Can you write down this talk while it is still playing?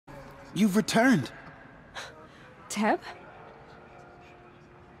You've returned. Teb?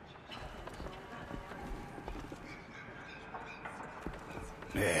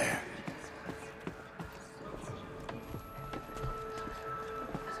 Yeah.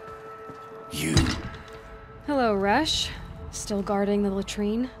 You. Hello, Resh. Still guarding the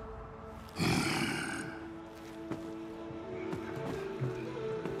latrine?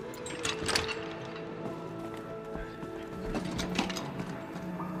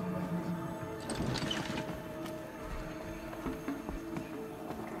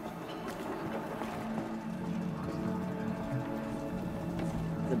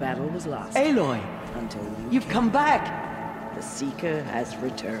 The battle was lost. Aloy! Until You've come back! The Seeker has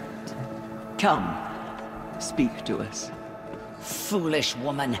returned. Come. Speak to us. Foolish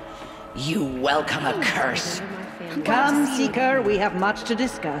woman. You welcome a curse. Come, Seeker, we have much to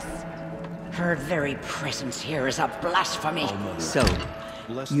discuss. Her very presence here is a blasphemy. So,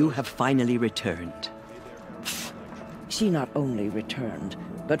 you have finally returned. She not only returned,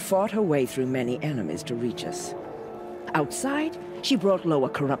 but fought her way through many enemies to reach us. Outside, she brought low a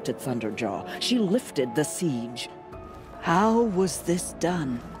corrupted Thunderjaw. She lifted the siege. How was this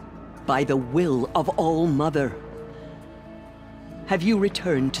done? By the will of All-Mother. Have you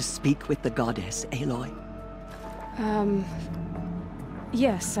returned to speak with the goddess, Aloy?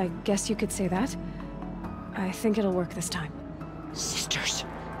 Yes, I guess you could say that. I think it'll work this time. Sisters,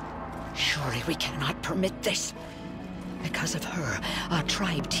 surely we cannot permit this. Because of her, our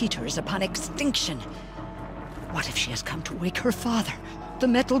tribe teeters upon extinction. What if she has come to wake her father, the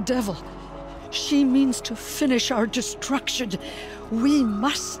Metal Devil? She means to finish our destruction. We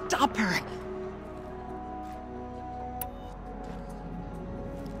must stop her.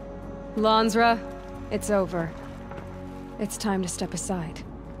 Lansra, it's over. It's time to step aside.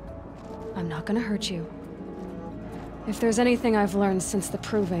 I'm not gonna hurt you. If there's anything I've learned since the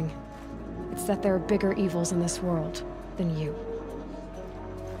Proving, it's that there are bigger evils in this world than you.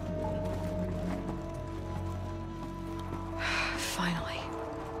 Finally.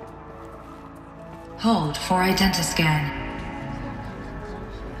 Hold for identiscan.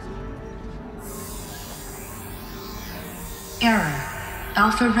 Error.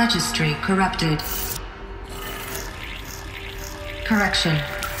 Alpha registry corrupted. Correction.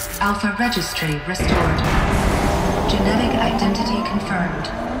 Alpha registry restored. Genetic identity confirmed.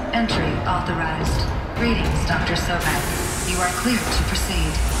 Entry authorized. Greetings, Dr. Sobek. You are cleared to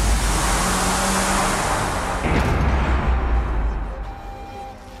proceed.